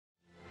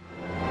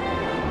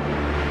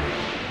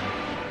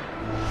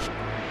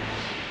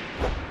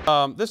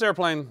This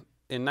airplane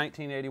in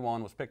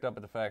 1981 was picked up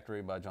at the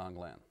factory by John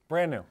Glenn.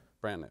 Brand new.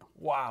 Brand new.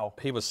 Wow.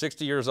 He was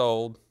 60 years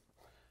old,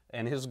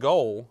 and his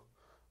goal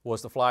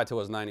was to fly till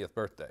his 90th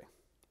birthday,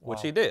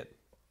 which he did.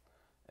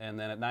 And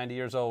then at 90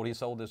 years old, he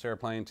sold this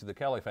airplane to the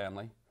Kelly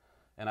family,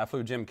 and I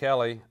flew Jim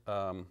Kelly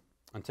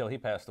until he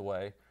passed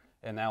away,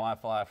 and now I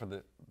fly for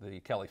the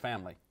Kelly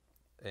family.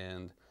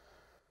 And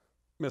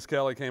Miss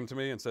Kelly came to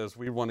me and says,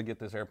 we want to get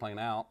this airplane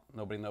out.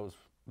 Nobody knows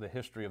the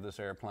history of this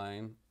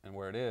airplane and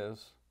where it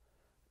is.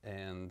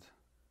 And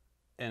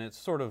it's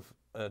sort of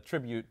a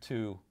tribute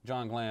to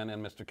John Glenn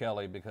and Mr.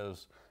 Kelly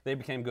because they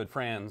became good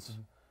friends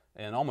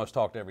and almost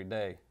talked every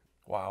day.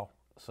 Wow.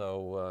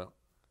 So,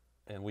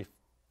 and we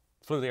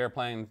flew the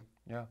airplane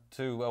Yeah.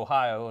 to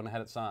Ohio and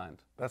had it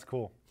signed. That's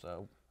cool.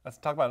 So let's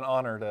talk about an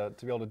honor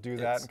to be able to do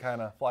that and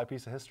kind of fly a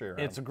piece of history around.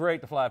 it's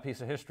great to fly a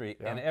piece of history,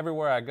 and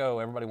everywhere I go,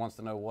 everybody wants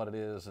to know what it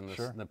is, and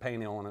the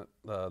painting on it,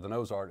 the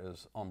nose art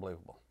is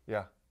unbelievable.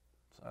 Yeah.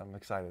 So I'm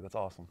excited. That's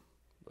awesome.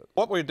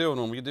 What we're doing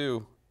when we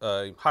do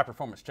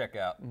high-performance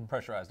checkout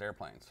pressurized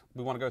airplanes,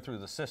 we want to go through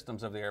the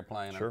systems of the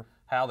airplane and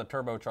how the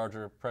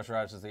turbocharger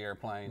pressurizes the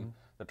airplane,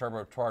 the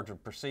turbocharger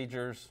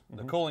procedures,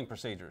 the cooling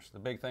procedures. The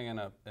big thing in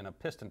a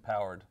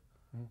piston-powered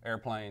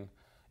airplane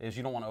is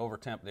you don't want to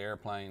over-temp the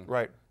airplane.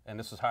 Right. And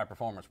this is high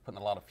performance, putting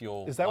a lot of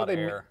fuel, Is that what they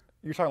mean? air.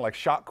 You're talking like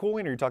shock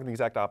cooling, or you're talking the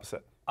exact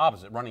opposite?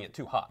 Opposite, running it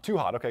too hot. Too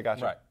hot. Okay,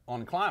 gotcha. Right.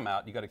 On climb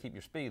out, you got to keep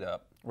your speed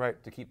up.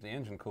 Right. To keep the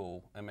engine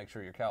cool and make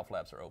sure your cowl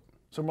flaps are open.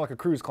 So more like a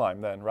cruise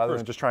climb then, rather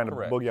than just trying to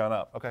boogie on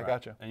up. Okay, Right.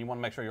 gotcha. And you want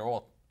to make sure your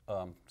oil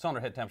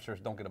cylinder head temperatures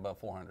don't get above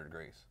 400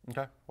 degrees.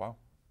 Okay. Wow.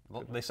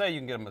 They say you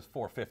can get them as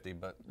 450,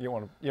 but You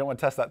don't want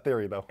to test that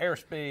theory though.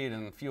 airspeed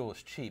and fuel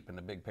is cheap in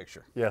the big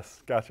picture.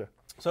 Yes. Gotcha.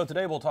 So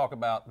today we'll talk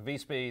about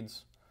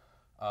V-speeds,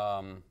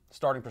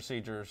 starting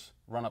procedures,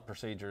 run-up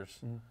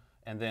procedures,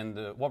 and then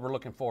what we're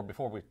looking for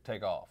before we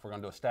take off. We're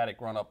going to do a static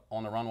run-up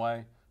on the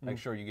runway. Make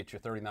sure you get your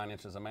 39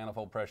 inches of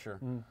manifold pressure,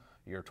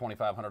 your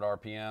 2,500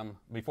 RPM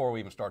before we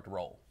even start to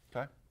roll.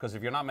 Okay. Because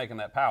if you're not making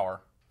that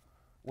power,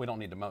 we don't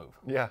need to move.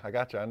 Yeah, I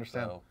gotcha. I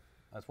understand. So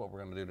that's what we're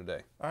going to do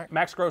today. All right.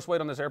 Max gross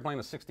weight on this airplane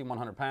is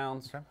 6,100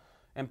 pounds. Okay.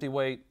 Empty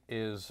weight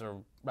is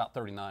about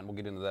 39. We'll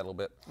get into that a little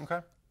bit. Okay.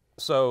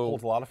 So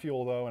Holds a lot of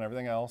fuel though, and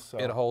everything else. So.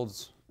 it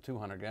holds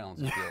 200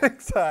 gallons of fuel.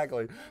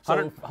 Exactly. So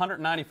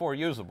 194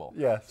 usable.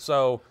 Yes.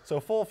 So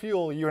full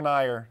fuel, you and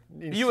I are.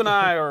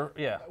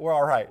 we're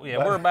all right. Yeah,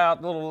 we're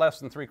about a little less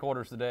than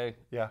 3/4 today.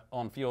 Yeah.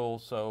 On fuel.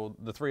 So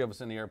the three of us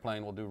in the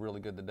airplane will do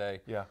really good today.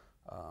 Yeah.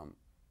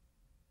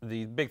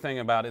 The big thing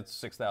about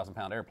it's a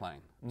 6,000-pound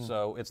airplane,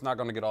 so it's not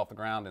going to get off the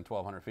ground in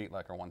 1,200 feet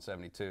like our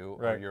 172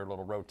 or your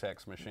little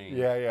Rotex machine.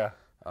 Yeah, yeah.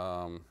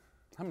 How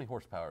many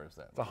horsepower is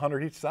that? It's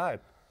 100 each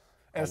side,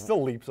 and it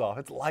still leaps off.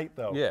 It's light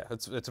though. Yeah,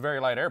 it's a very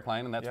light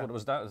airplane, and that's what it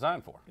was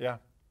designed for. Yeah.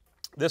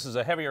 This is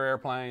a heavier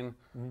airplane,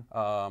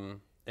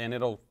 and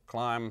it'll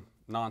climb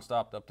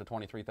nonstop up to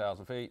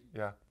 23,000 feet.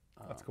 Yeah.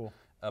 That's cool.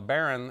 A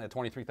Baron at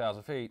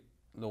 23,000 feet,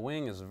 the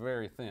wing is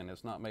very thin.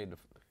 It's not made to.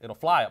 It'll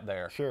fly up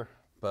there. Sure.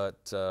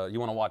 But you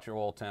want to watch your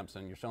oil temps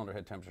and your cylinder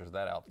head temperatures at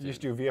that altitude. You just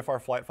do VFR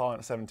flight following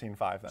at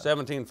 17.5 then.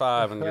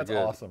 17.5 and you're That's good.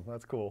 awesome.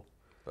 That's cool.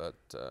 But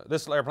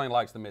this airplane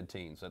likes the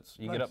mid-teens.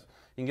 You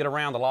can get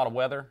around a lot of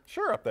weather.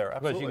 Sure, up there,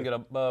 absolutely. Because you can get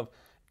above,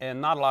 and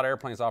not a lot of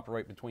airplanes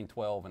operate between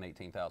 12 and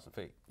 18,000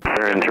 feet.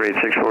 Baron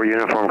 3864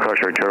 uniform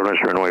cross-track terminus,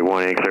 runway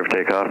 18, clear for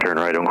takeoff, turn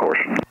right on course.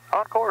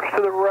 On course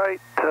to the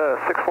right,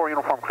 64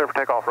 uniform, clear for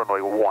takeoff, runway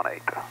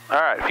 18. All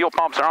right, fuel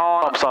pumps are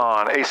on. Pumps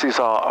on, AC's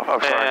off.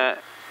 I'm sorry.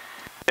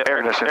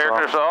 Air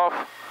conditioner's off.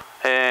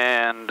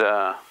 And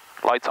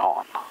lights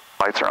on.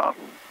 Lights are on.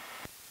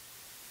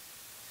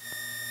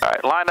 All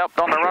right, lined up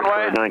on the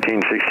runway.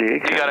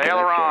 1968. You got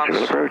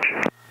ailerons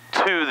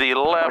to the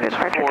left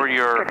for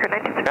your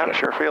Yeah,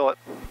 sure feel it.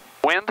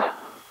 wind. All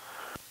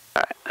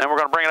right, and we're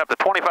going to bring it up to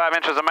 25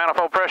 inches of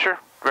manifold pressure.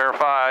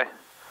 Verify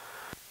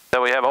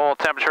that we have oil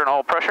temperature and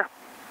oil pressure.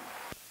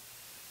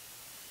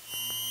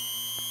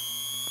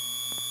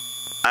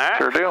 All right,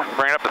 Sure do.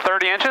 bring it up to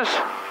 30 inches.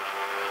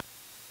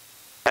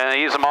 And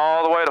use them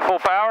all the way to full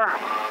power.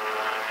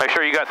 Make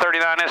sure you got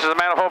 39 inches of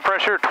manifold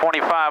pressure,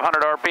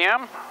 2,500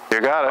 RPM.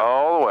 You got it.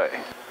 All the way.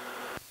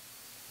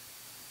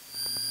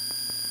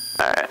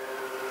 All right.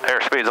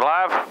 Airspeed's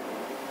alive.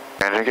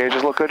 Engine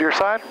gauges look good to your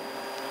side.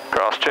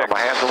 Cross check. My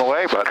hands on the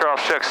way, but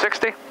Cross check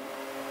 60.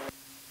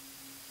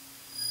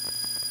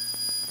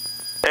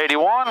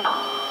 81.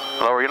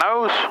 Lower your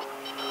nose.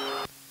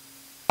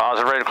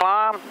 Positive ready to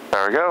climb.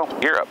 there we go.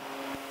 Gear up.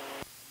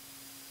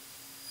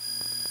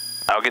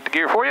 I'll get the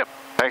gear for you.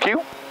 Thank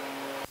you.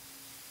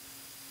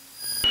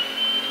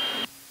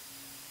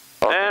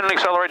 And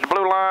accelerate the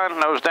blue line.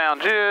 Nose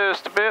down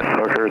just a bit.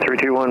 Fokker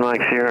 321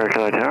 Mike Sierra,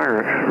 Kelly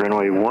Tower,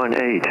 runway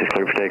 18 is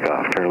clear for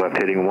takeoff, turn left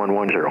heading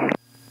 110.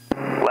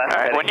 Left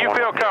All right, when you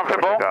feel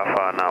comfortable, takeoff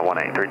on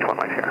 18, 321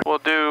 Mike here. we'll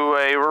do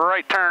a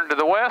right turn to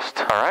the west.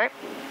 All right.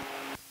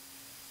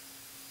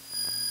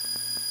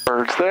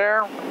 Birds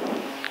there.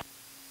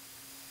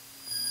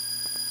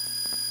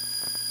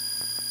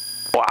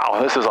 Wow,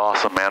 this is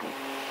awesome, man.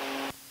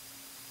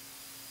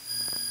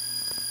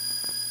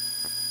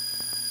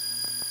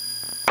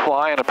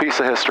 flying a piece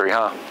of history,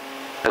 huh?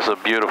 It's a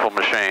beautiful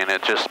machine.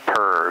 It just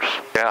purrs.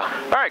 Yeah.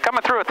 All right,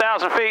 coming through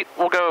 1,000 feet,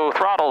 we'll go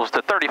throttles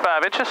to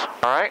 35 inches.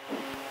 All right.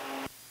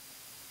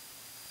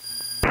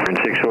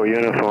 6-4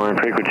 uniform,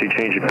 frequency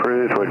change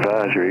approved for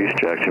advisories.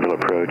 Jacksonville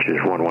approach is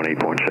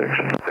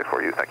 118.6.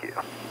 6-4U, thank you.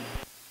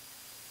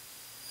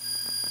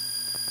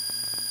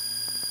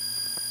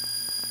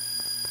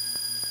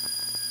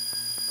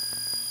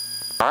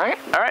 All right.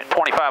 All right,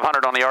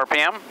 2,500 on the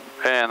RPM,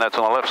 and that's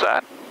on the left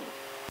side.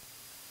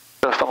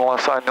 Just on the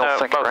left side, no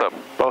sinking, both right? of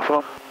them. Both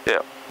of them?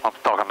 Yeah, I'm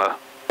talking to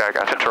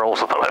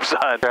controls on the left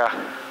side. Yeah.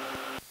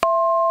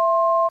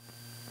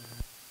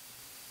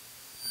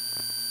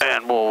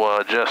 And we'll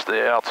adjust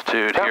the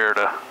altitude here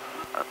to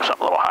something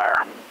a little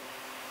higher.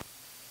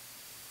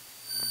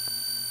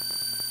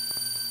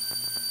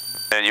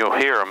 And you'll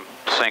hear them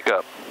sync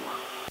up.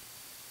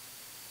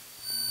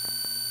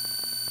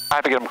 I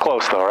have to get them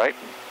close though, right?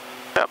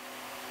 Yep.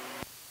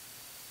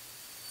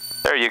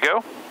 There you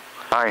go.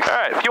 Nice. All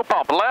right, fuel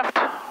pump left,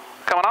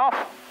 coming off.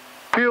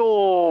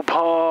 Fuel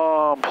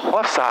pump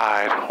left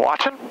side,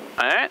 watching.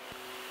 All right.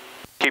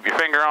 Keep your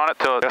finger on it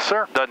till it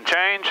doesn't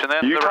change, and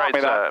then You the taught right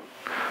me side. that.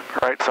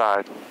 Right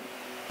side.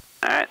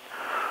 All right.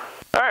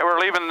 All right, we're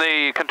leaving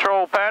the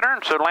control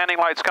pattern, so landing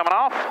lights coming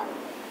off.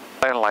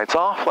 Landing lights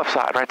off, left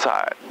side, right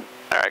side.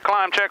 All right,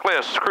 climb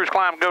checklist. Cruise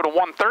climb go to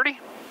 130.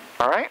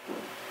 All right.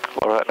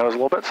 Lower that nose a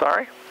little bit,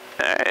 sorry.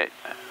 All right.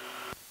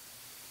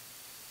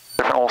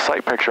 Different little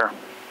sight picture.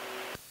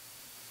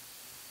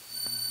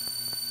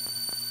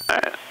 All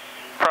right.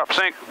 Prop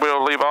sync,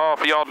 we'll leave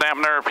off. Yaw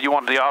dampener, if you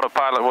want the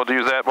autopilot, we'll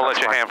use that. We'll let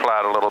you hand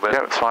fly it a little bit.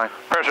 Yeah, it's fine.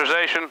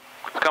 Pressurization,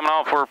 coming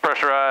off, we're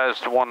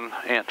pressurized 1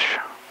 inch.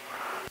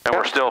 And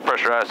we're still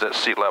pressurized at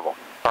sea level.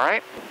 All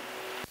right.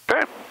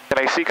 Okay. Can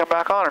AC come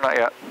back on or not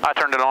yet? I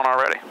turned it on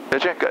already.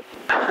 Did you? Good.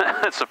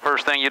 That's the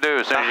first thing you do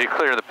as soon as you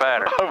clear the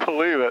pattern. I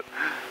believe it.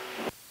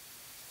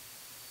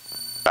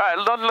 All right,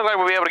 it doesn't look like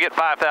we'll be able to get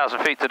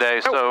 5,000 feet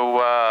today,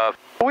 so...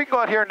 we can go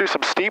out here and do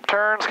some steep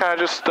turns, kind of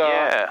just...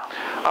 yeah.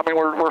 I mean,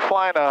 we're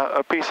flying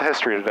a piece of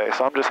history today,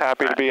 so I'm just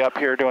happy to be up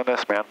here doing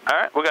this, man. All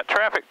right, we got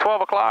traffic,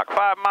 12 o'clock,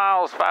 5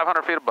 miles,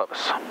 500 feet above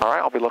us. All right,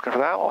 I'll be looking for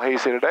that. A little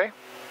hazy today.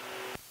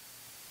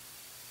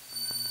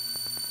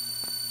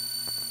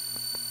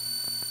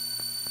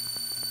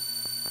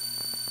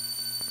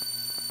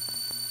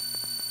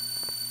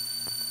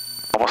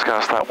 Almost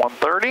got us that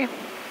 130.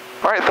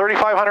 All right,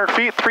 3,500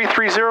 feet,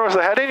 330 is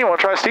the heading. You want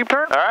to try a steep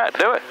turn? All right,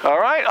 do it. All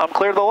right, I'm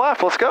clear to the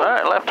left. Let's go. All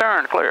right, left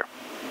turn, clear.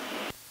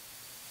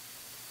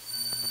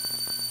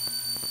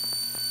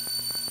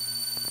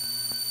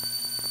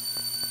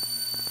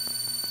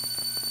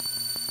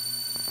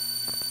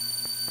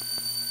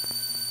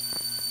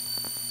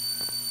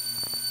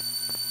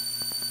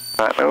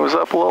 That nose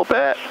up a little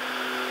bit.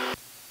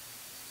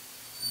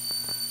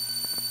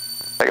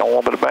 Taking a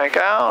little bit of bank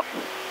out.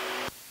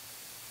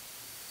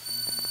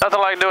 Nothing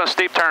like doing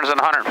steep turns in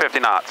 150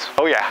 knots.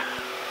 Oh, yeah.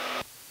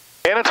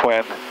 And it's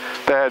wind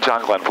that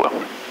John Glenn flew.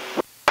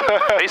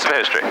 Piece of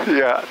history.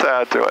 Yeah, to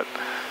add to it.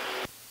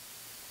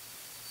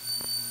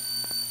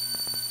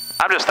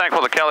 I'm just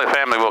thankful the Kelly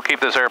family will keep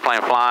this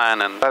airplane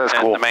flying and, That is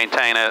cool. and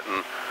maintain it.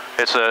 And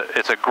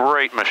it's a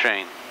great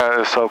machine. That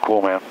is so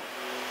cool, man.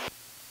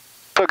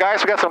 So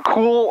guys, we got some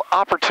cool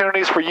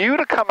opportunities for you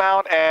to come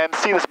out and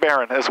see this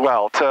Baron as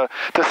well, to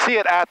see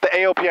it at the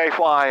AOPA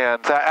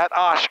fly-ins, at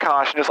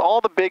Oshkosh, and just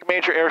all the big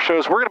major air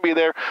shows. We're going to be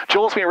there.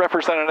 Joel's being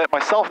representing it.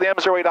 Myself, the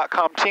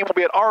MzeroA.com team will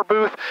be at our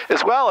booth,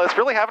 as well as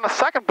really having a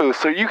second booth,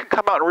 so you can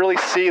come out and really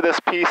see this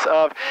piece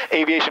of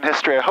aviation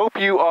history. I hope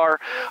you are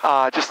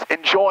just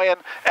enjoying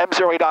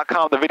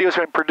MzeroA.com, the videos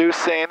we've been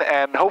producing,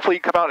 and hopefully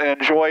you come out and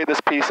enjoy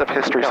this piece of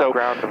history. So,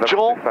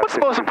 Joel, what's the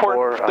most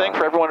important thing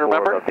for everyone to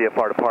remember? Be a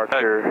part of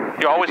departure.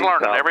 You're always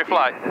learning. Every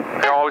flight,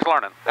 you're always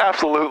learning.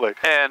 Absolutely.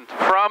 And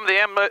from the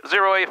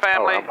MzeroA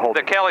family,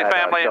 the Kelly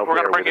family, we're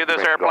going to bring you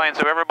this airplane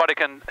so everybody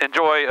can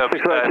enjoy and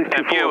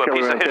view a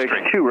piece of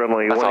history.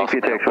 That's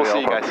awesome. We'll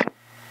see you guys.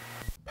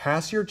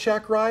 Pass your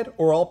check ride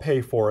or I'll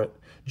pay for it.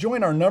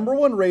 Join our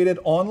 #1 rated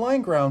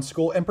online ground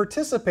school and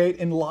participate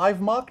in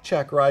live mock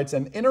check rides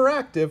and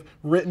interactive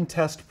written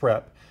test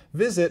prep.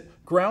 Visit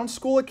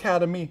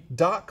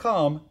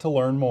groundschoolacademy.com to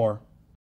learn more.